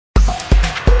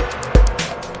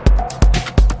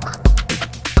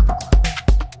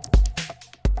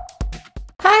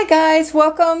Hi guys,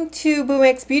 welcome to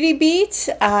Boomx Beauty Beat.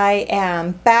 I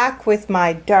am back with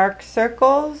my dark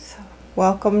circles.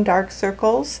 Welcome dark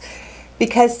circles.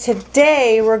 Because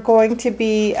today we're going to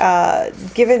be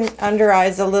giving under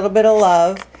eyes a little bit of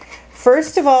love.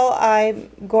 First of all, I'm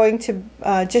going to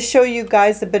just show you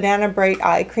guys the Banana Bright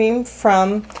Eye Cream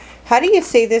from, how do you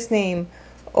say this name?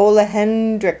 Ole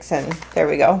Hendrickson. There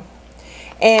we go.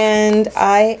 And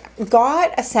I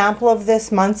got a sample of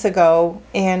this months ago,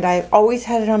 and I've always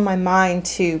had it on my mind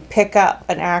to pick up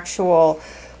an actual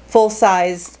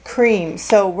full-size cream.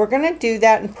 So we're going to do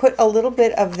that and put a little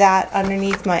bit of that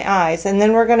underneath my eyes. And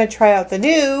then we're going to try out the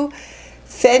new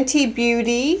Fenty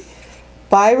Beauty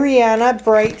by Rihanna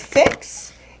Bright Fix.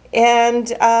 And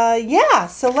yeah,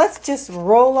 so let's just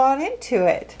roll on into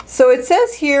it. So it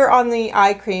says here on the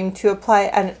eye cream to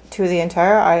apply to the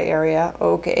entire eye area,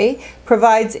 okay,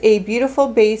 provides a beautiful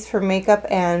base for makeup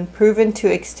and proven to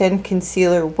extend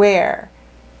concealer wear.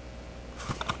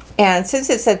 And since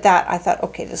it said that, I thought,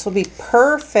 okay, this will be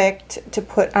perfect to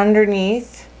put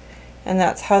underneath. And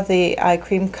that's how the eye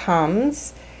cream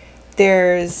comes.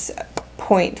 There's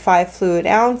 0.5 fluid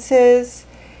ounces.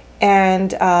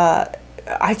 And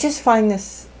I just find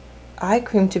this eye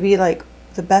cream to be like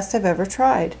the best I've ever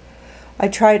tried. I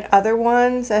tried other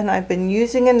ones and I've been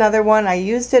using another one. I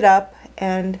used it up,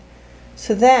 and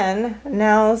so then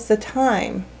now's the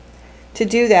time to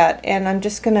do that. And I'm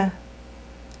just gonna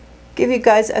give you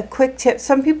guys a quick tip.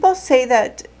 Some people say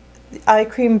that eye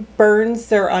cream burns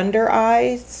their under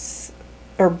eyes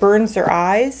or burns their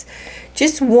eyes.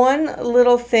 Just one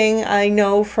little thing I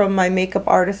know from my makeup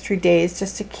artistry days,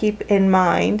 just to keep in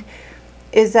mind,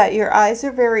 is that your eyes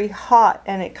are very hot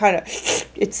and it kind of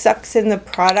it sucks in the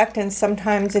product, and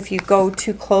sometimes if you go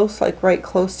too close, like right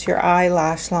close to your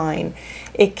eyelash line,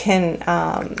 it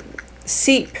can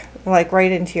seep like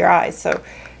right into your eyes. So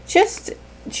just,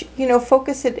 you know,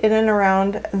 focus it in and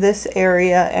around this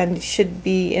area and it should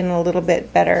be in a little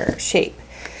bit better shape.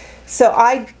 So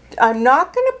I'm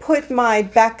not going to put my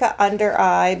Becca under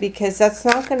eye because that's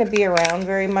not going to be around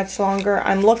very much longer.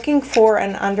 I'm looking for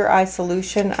an under eye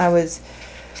solution. I was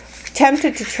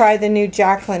tempted to try the new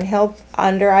Jaclyn Hill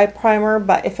under eye primer,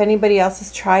 but if anybody else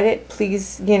has tried it,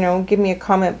 please, you know, give me a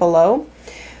comment below.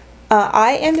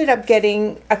 I ended up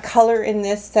getting a color in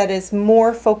this that is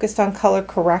more focused on color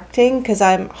correcting because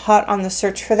I'm hot on the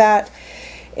search for that.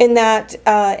 In that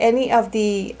any of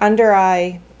the under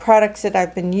eye products that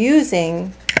I've been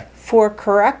using for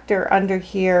corrector under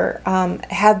here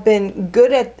have been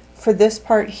good for this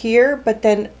part here, but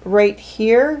then right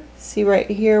here, see right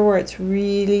here where it's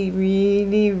really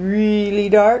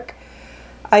dark,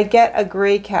 I get a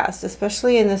gray cast,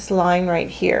 especially in this line right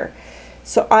here.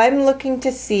 So I'm looking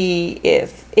to see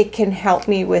if it can help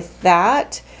me with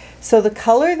that. So the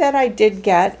color that I did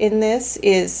get in this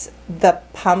is the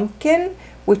pumpkin,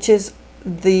 which is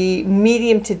the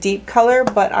medium to deep color,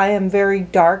 but I am very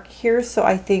dark here, so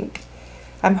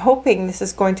I'm hoping this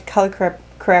is going to color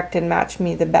correct and match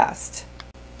me the best.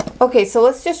 Okay, so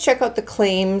let's just check out the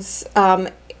claims.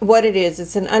 What it is,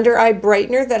 it's an under eye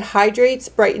brightener that hydrates,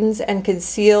 brightens, and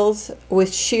conceals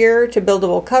with sheer to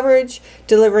buildable coverage,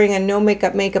 delivering a no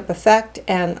makeup effect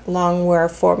and long wear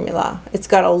formula. It's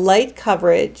got a light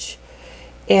coverage,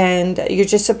 and you're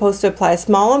just supposed to apply a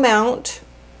small amount,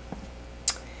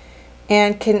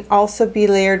 and can also be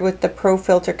layered with the Pro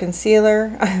Filter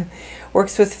concealer.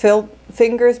 Works with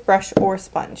fingers, brush, or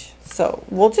sponge. So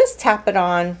we'll just tap it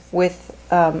on with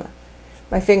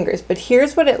my fingers. But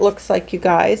here's what it looks like, you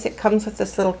guys. It comes with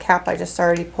this little cap. I just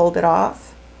already pulled it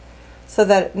off so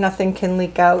that nothing can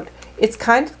leak out. It's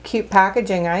kind of cute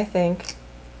packaging, I think.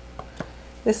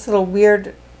 This little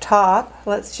weird top.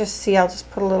 Let's just see. I'll just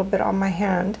put a little bit on my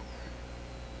hand.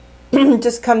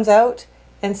 Just comes out,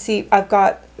 and see, I've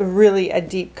got really a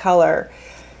deep color.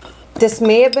 This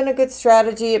may have been a good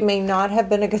strategy. It may not have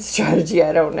been a good strategy.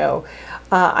 I don't know.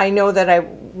 I know that it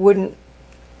wouldn't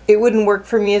work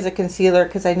for me as a concealer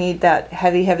because I need that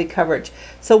heavy coverage.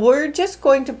 So we're just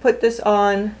going to put this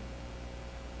on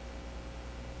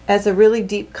as a really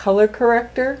deep color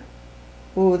corrector.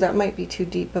 Ooh, that might be too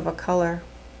deep of a color.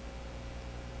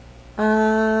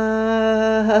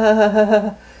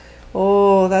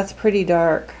 Oh, that's pretty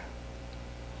dark.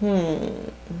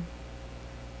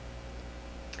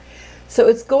 So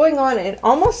it's going on, it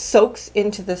almost soaks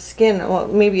into the skin. Well,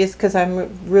 maybe it's because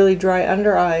I'm really dry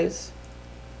under eyes.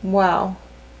 Wow.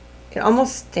 It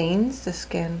almost stains the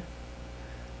skin.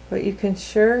 But you can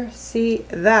sure see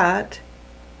that.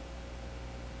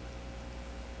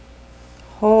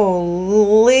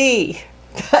 Holy,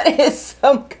 that is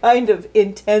some kind of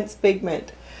intense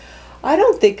pigment. I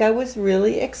don't think I was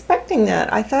really expecting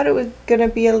that. I thought it was going to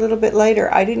be a little bit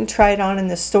lighter. I didn't try it on in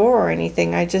the store or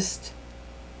anything. I just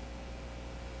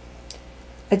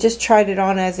tried it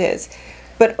on as is.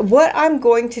 But what I'm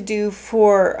going to do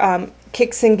for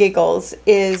kicks and giggles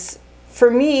is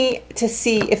for me to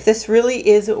see if this really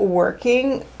is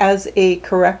working as a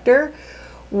corrector.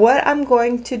 What I'm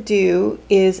going to do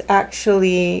is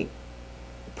actually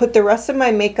put the rest of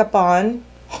my makeup on.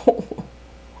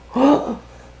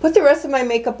 Put the rest of my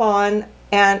makeup on,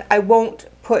 and I won't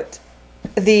put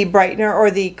the brightener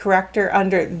or the corrector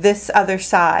under this other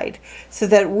side so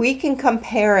that we can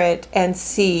compare it and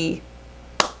see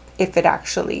if it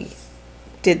actually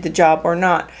did the job or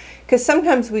not. Because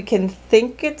sometimes we can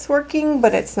think it's working,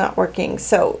 but it's not working.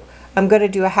 So I'm going to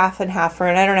do a half and half,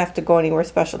 and I don't have to go anywhere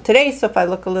special today. So if I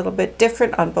look a little bit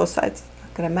different on both sides, it's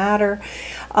not going to matter.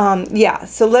 Yeah,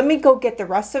 so let me go get the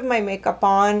rest of my makeup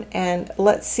on, and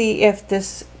let's see if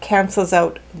this cancels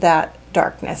out that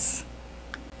darkness.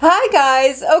 Hi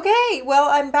guys. Okay, well,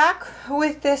 I'm back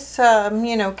with this,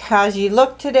 you know, casual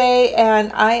look today,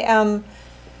 and I am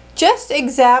just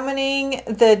examining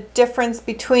the difference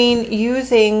between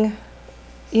using,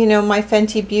 you know, my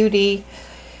Fenty Beauty.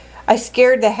 I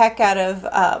scared the heck out of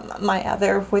my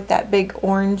other with that big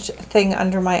orange thing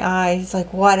under my eyes.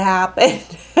 Like, what happened?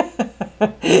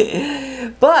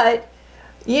 But,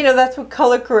 you know, that's what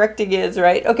color correcting is,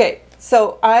 right? Okay,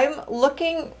 so I'm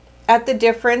looking at the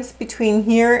difference between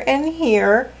here and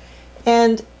here,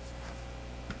 and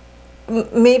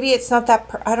maybe it's not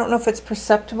that, I don't know if it's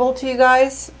perceptible to you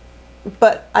guys,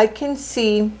 but I can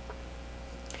see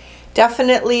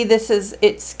definitely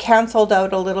it's canceled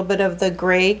out a little bit of the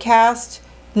gray cast,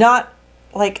 not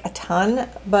like a ton,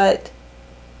 but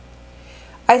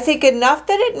I think enough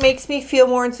that it makes me feel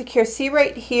more insecure. See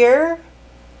right here,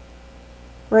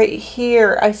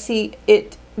 I see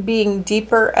it being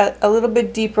deeper, a little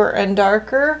bit deeper and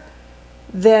darker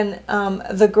than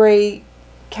the gray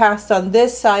cast on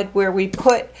this side where we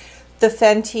put the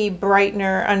Fenty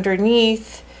brightener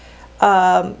underneath.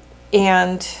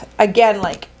 And again,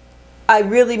 like, I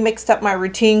really mixed up my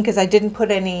routine because I didn't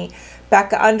put any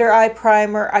back under eye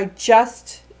primer. I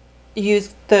just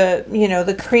used the, you know,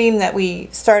 the cream that we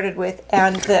started with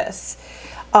and this,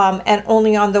 and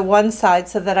only on the one side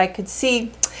so that I could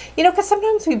see, you know, because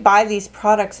sometimes we buy these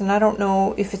products and I don't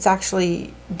know if it's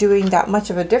actually doing that much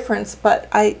of a difference, but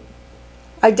I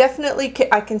definitely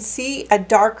I can see a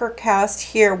darker cast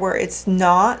here where it's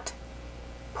not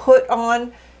put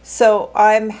on. So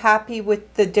I'm happy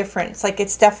with the difference. Like,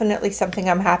 it's definitely something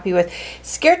I'm happy with.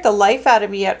 Scared the life out of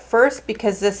me at first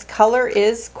because this color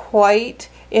is quite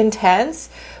intense.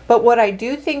 But what I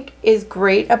do think is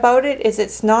great about it is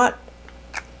it's not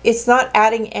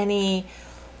adding any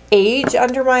age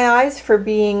under my eyes for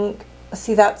being,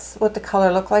 see, that's what the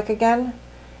color looked like again.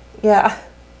 Yeah,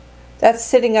 that's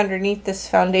sitting underneath this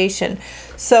foundation.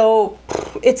 So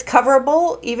it's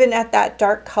coverable even at that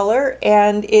dark color,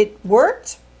 and it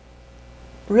worked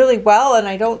really well, and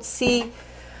I don't see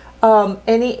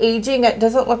any aging. It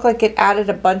doesn't look like it added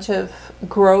a bunch of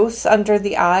growth under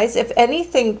the eyes. If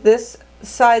anything, this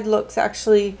side looks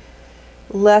actually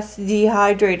less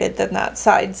dehydrated than that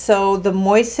side. So the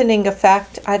moistening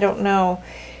effect, I don't know,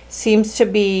 seems to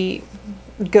be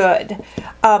good.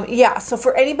 Yeah, so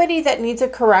for anybody that needs a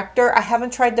corrector, I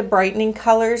haven't tried the brightening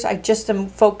colors. I just am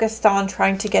focused on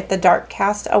trying to get the dark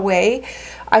cast away.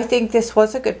 I think this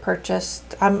was a good purchase.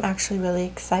 I'm actually really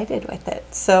excited with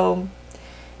it. So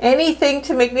anything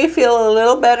to make me feel a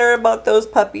little better about those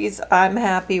puppies, I'm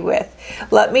happy with.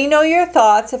 Let me know your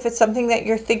thoughts if it's something that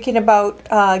you're thinking about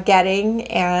getting.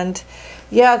 And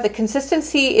yeah, the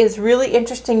consistency is really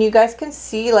interesting. You guys can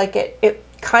see, like, it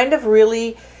kind of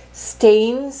really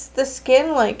stains the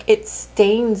skin, like it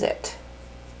stains it.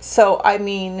 So I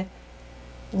mean,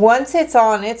 once it's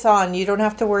on, it's on. You don't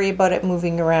have to worry about it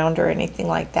moving around or anything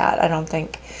like that, I don't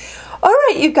think. All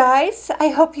right, you guys, I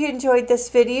hope you enjoyed this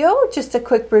video. Just a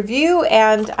quick review,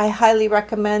 and I highly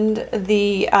recommend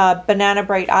the Banana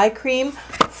Bright Eye Cream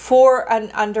for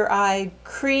an under eye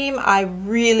cream. I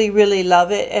really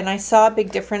love it, and I saw a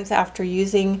big difference after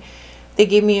using. They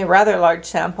gave me a rather large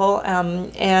sample,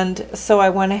 and so I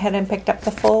went ahead and picked up the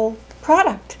full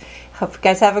product. Hope you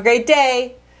guys have a great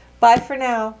day. Bye for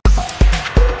now.